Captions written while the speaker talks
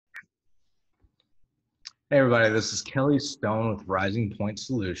Hey everybody, this is Kelly Stone with Rising Point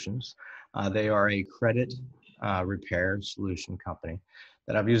Solutions. They are a credit repair solution company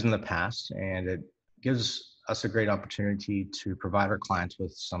that I've used in the past, and it gives us a great opportunity to provide our clients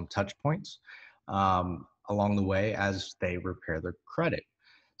with some touch points along the way as they repair their credit.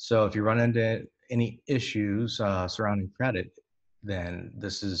 So if you run into any issues surrounding credit, then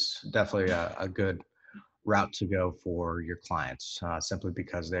this is definitely a good route to go for your clients, simply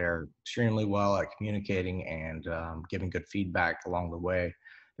because they're extremely well at communicating and giving good feedback along the way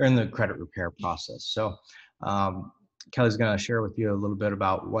during the credit repair process. So Kelly's going to share with you a little bit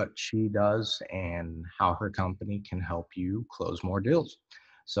about what she does and how her company can help you close more deals.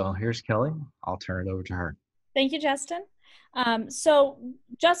 So here's Kelly. I'll turn it over to her. Thank you, Justin. So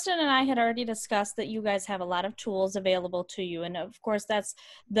Justin and I had already discussed that you guys have a lot of tools available to you. And of course, that's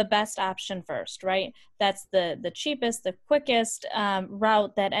the best option first, right? That's the cheapest, the quickest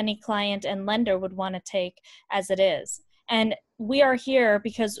route that any client and lender would want to take as it is. And we are here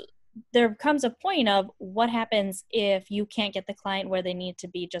because there comes a point of what happens if you can't get the client where they need to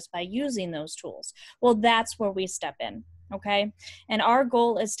be just by using those tools. Well, that's where we step in. Okay. And our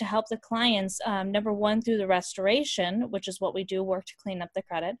goal is to help the clients, number one, through the restoration, which is what we do, work to clean up the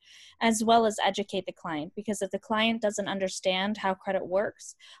credit, as well as educate the client. Because if the client doesn't understand how credit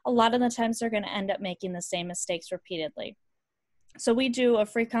works, a lot of the times they're going to end up making the same mistakes repeatedly. So we do a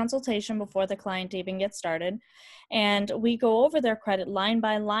free consultation before the client even gets started, and we go over their credit line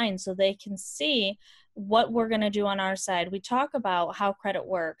by line so they can see what we're going to do on our side. We talk about how credit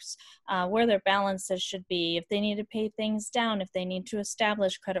works, where their balances should be, if they need to pay things down, if they need to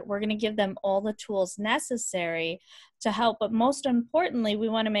establish credit. We're going to give them all the tools necessary to help. But most importantly, we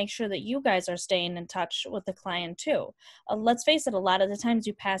want to make sure that you guys are staying in touch with the client too. Let's face it, a lot of the times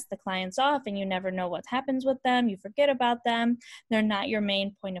you pass the clients off and you never know what happens with them. You forget about them. They're not your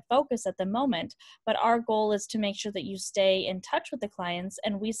main point of focus at the moment. But our goal is to make sure that you stay in touch with the clients,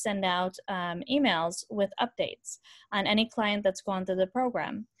 and we send out emails with updates on any client that's gone through the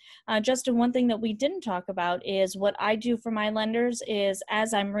program. Justin, one thing that we didn't talk about is what I do for my lenders is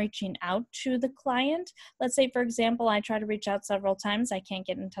as I'm reaching out to the client, let's say, for example, I try to reach out several times, I can't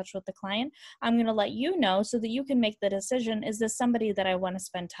get in touch with the client, I'm going to let you know so that you can make the decision, is this somebody that I want to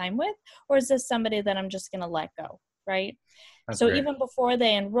spend time with, or is this somebody that I'm just going to let go, right? That's So great. even before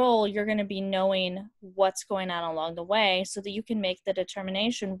they enroll, you're going to be knowing what's going on along the way so that you can make the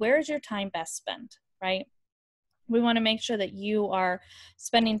determination, where is your time best spent, right? We want to make sure that you are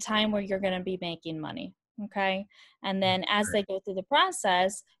spending time where you're going to be making money. Okay. And then as they go through the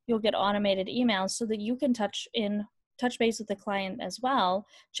process, you'll get automated emails so that you can touch base with the client as well,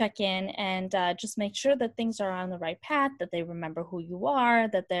 check in, and just make sure that things are on the right path, that they remember who you are,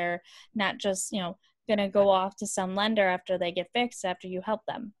 that they're not just, going to go off to some lender after they get fixed after you help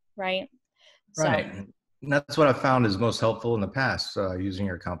them. Right. So, Right. And that's what I found is most helpful in the past using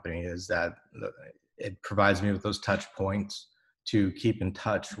your company is that it provides me with those touch points to keep in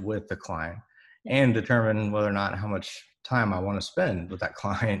touch with the client and determine whether or not how much time I want to spend with that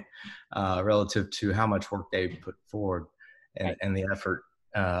client relative to how much work they put forward right. and the effort,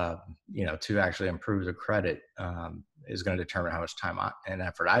 to actually improve the credit is going to determine how much time and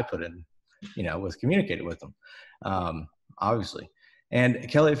effort I put in, with communicating with them, obviously. And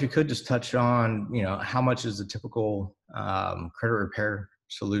Kelly, if you could just touch on, how much is the typical credit repair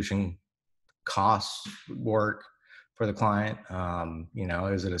solution costs work for the client?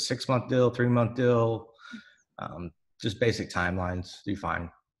 Is it a 6-month deal, 3-month deal? Just basic timelines. Do you find?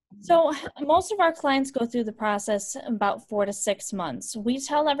 So most of our clients go through the process about 4 to 6 months. We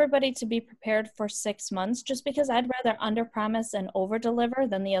tell everybody to be prepared for 6 months just because I'd rather under promise and over deliver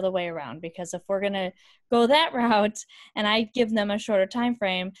than the other way around. Because if we're going to go that route and I give them a shorter time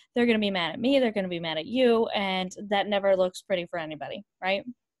frame, they're going to be mad at me, they're going to be mad at you, and that never looks pretty for anybody, right?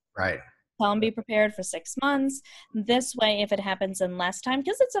 Right. Tell them be prepared for 6 months. This way, if it happens in less time,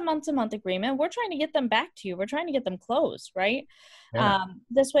 because it's a month-to-month agreement, we're trying to get them back to you. We're trying to get them closed, right? Yeah.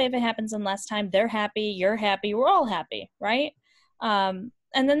 This way, if it happens in less time, they're happy, you're happy, we're all happy, right? And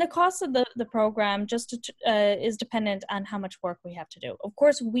then the cost of the program is dependent on how much work we have to do. Of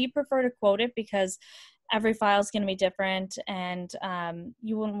course, we prefer to quote it because every file is going to be different, and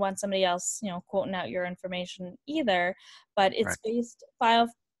you wouldn't want somebody else, quoting out your information either. But it's Right. based file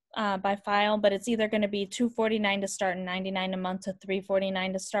by file, but it's either going to be $249 to start and $99 a month to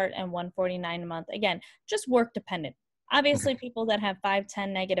 $349 to start and $149 a month. Again, just work dependent. Obviously, Okay. people that have 5,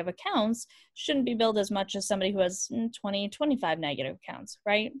 10 negative accounts shouldn't be billed as much as somebody who has 20, 25 negative accounts,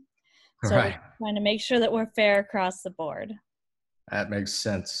 right? So we're Right. trying to make sure that we're fair across the board. That makes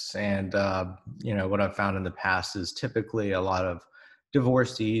sense. And, what I've found in the past is typically a lot of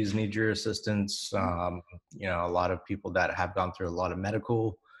divorcees need your assistance. A lot of people that have gone through a lot of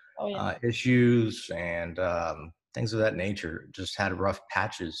medical Oh yeah. issues and things of that nature, just had rough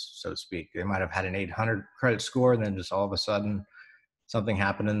patches, so to speak. They might have had an 800 credit score, and then just all of a sudden something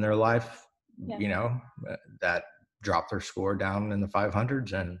happened in their life, Yeah. that dropped their score down in the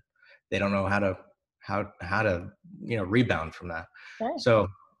 500s, and they don't know how to rebound from that. Sure. So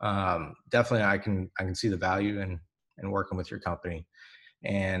definitely, I can see the value in working with your company,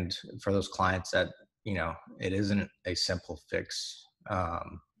 and for those clients that it isn't a simple fix.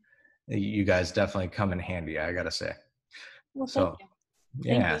 You guys definitely come in handy, I gotta say. Well, thank So you.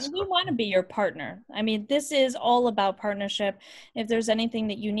 Thank yeah, you. And we so want to be your partner. I mean, this is all about partnership. If there's anything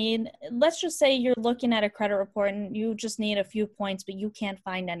that you need, let's just say you're looking at a credit report and you just need a few points, but you can't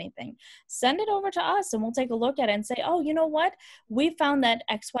find anything. Send it over to us and we'll take a look at it and say, oh, you know what? We found that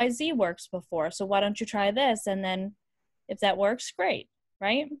XYZ works before. So why don't you try this? And then if that works, great.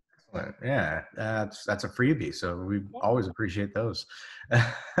 Right? yeah, that's a freebie. So we Yeah. always appreciate those.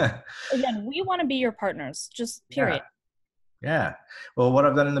 Again, we want to be your partners, just Yeah. period. Yeah. Well, what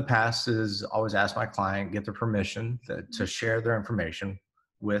I've done in the past is always ask my client, get their permission to share their information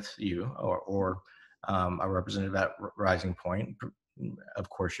with you or a representative at Rising Point. Of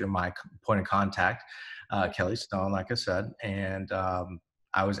course, you're my point of contact, Kelly Stone, like I said. And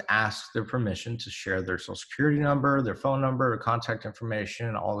I was asked their permission to share their social security number, their phone number, their contact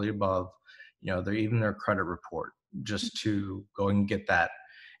information, all the above, even their credit report, just to go and get that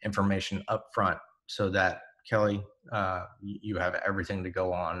information up front so that Kelly, you have everything to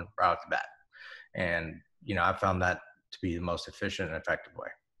go on right off the bat. And, I found that to be the most efficient and effective way.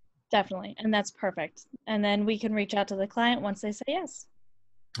 Definitely. And that's perfect. And then we can reach out to the client once they say yes.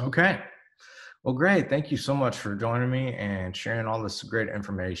 Okay. Well, great. Thank you so much for joining me and sharing all this great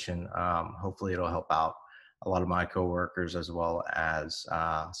information. Hopefully it'll help out a lot of my coworkers as well as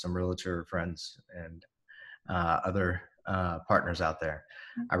some realtor friends and other partners out there.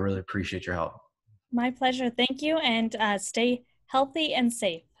 I really appreciate your help. My pleasure. Thank you. And stay healthy and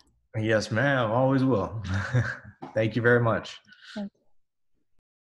safe. Yes, ma'am. Always will. Thank you very much. Thank you.